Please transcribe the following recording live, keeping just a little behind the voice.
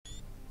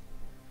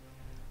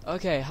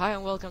Okay, hi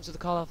and welcome to the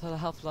Call of the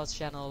Half-Blood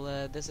channel.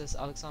 This is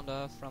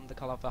Alexander from the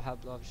Call of the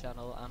Half-Blood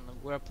channel, and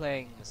we're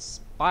playing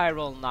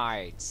Spiral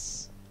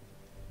Knights.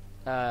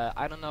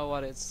 I don't know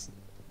what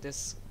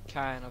this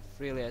kind of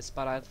really is,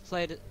 but I've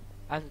played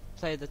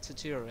the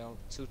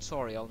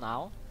tutorial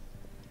now.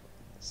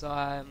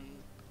 So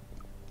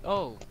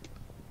oh,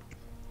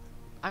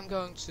 I'm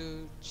going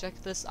to check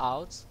this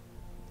out.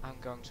 I'm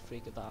going to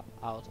freak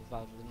out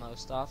about the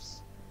most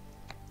stuffs,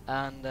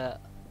 and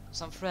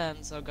some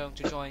friends are going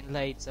to join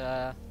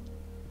later.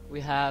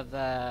 We have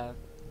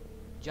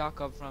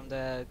Jakob from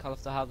the Call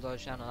of the Half-Blood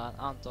channel and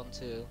Anton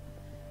too.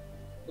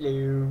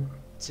 Hello.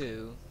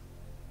 Too.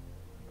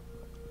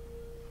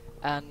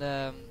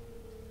 And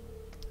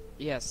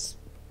yes,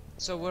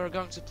 so we're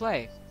going to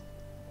play.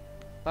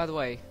 By the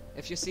way,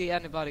 if you see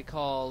anybody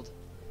called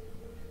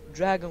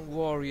Dragon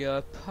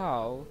Warrior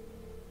Poe,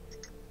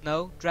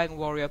 no, Dragon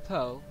Warrior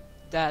Poe,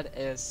 that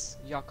is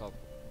Jakob.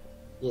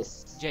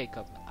 Yes.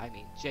 Jacob, I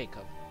mean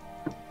Jacob.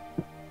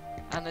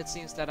 And it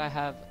seems that I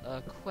have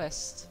a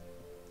quest.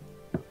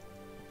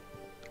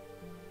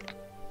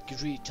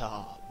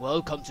 Greta,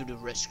 welcome to the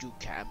rescue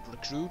camp,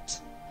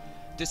 recruit.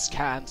 This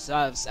camp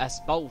serves as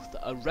both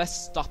a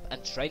rest stop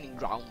and training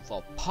ground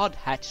for pod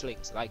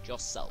hatchlings like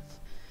yourself.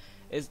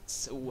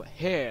 It's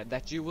here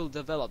that you will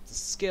develop the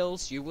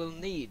skills you will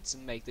need to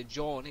make the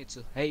journey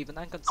to Haven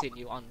and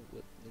continue on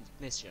with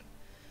the mission.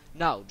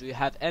 Now, do you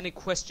have any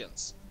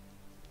questions?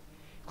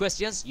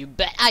 Questions? You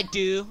bet I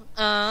do.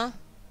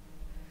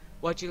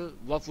 What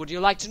would you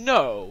like to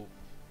know?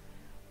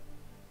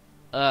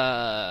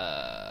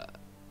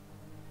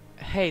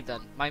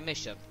 Haven, my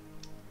mission.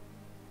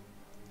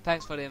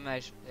 Thanks for the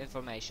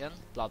information.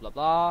 Blah blah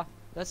blah.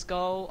 Let's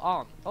go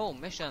on. Oh,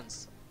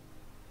 missions.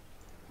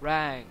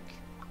 Rank.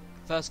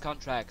 First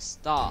contract.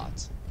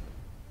 Start.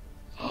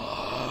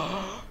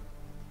 A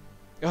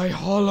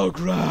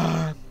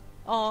hologram.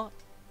 Oh,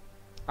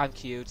 I'm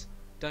cute.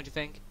 Don't you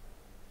think?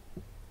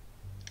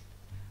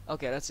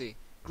 Okay, let's see.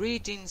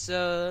 Greetings,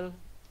 sir.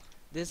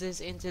 This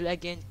is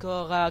Intelligent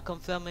Cora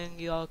confirming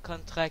your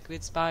contract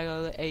with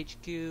Spiral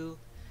HQ.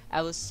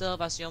 I will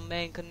serve as your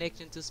main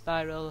connection to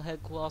Spiral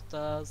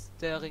headquarters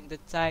during the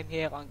time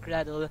here on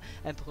Cradle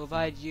and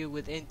provide you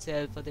with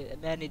intel for the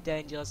many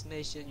dangerous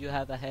missions you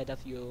have ahead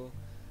of you.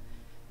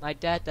 My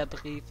data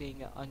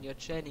briefing on your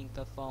training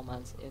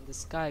performance in the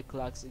Sky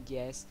Clock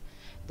suggests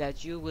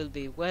that you will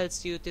be well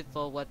suited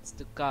for what's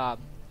to come.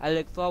 I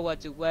look forward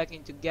to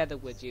working together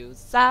with you.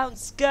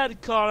 Sounds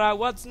good, Cora.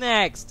 What's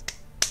next?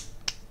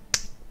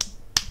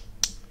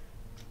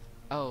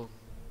 Oh,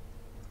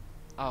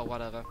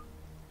 whatever.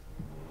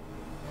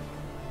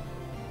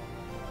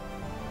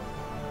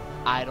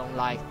 I don't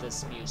like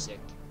this music.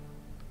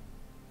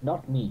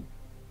 Not me.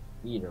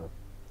 Either.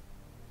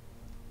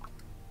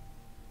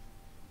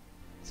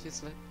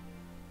 Seriously?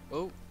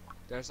 Oh,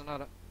 there's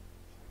another.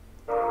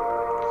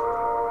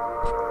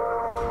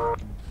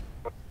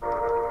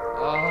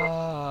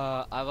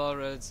 I've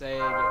already said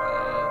it.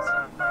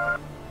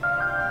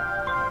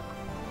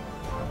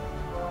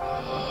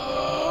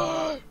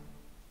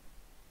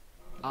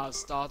 I've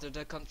started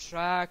a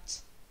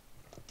contract.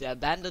 The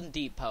abandoned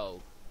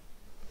depot.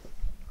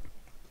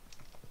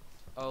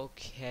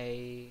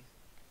 Okay.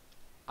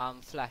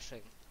 I'm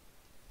flashing.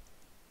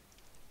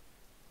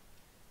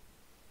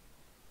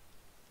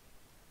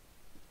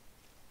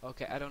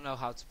 Okay, I don't know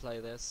how to play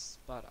this,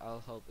 but I'll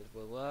hope it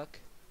will work.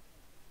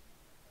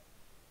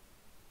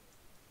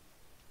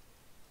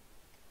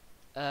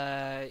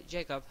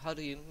 Jacob, how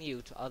do you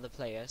mute other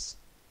players?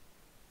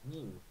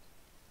 Mute?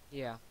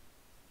 Yeah,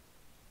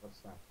 What's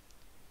that?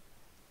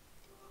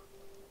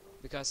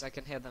 because I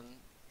can hear them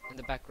in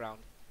the background.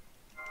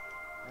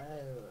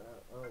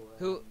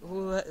 Oh,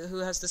 Who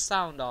has the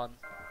sound on?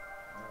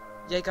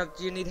 Jacob,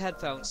 you need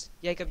headphones.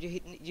 Jacob,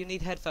 you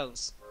need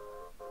headphones.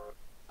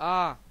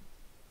 Ah.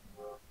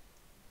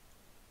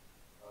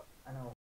 I know.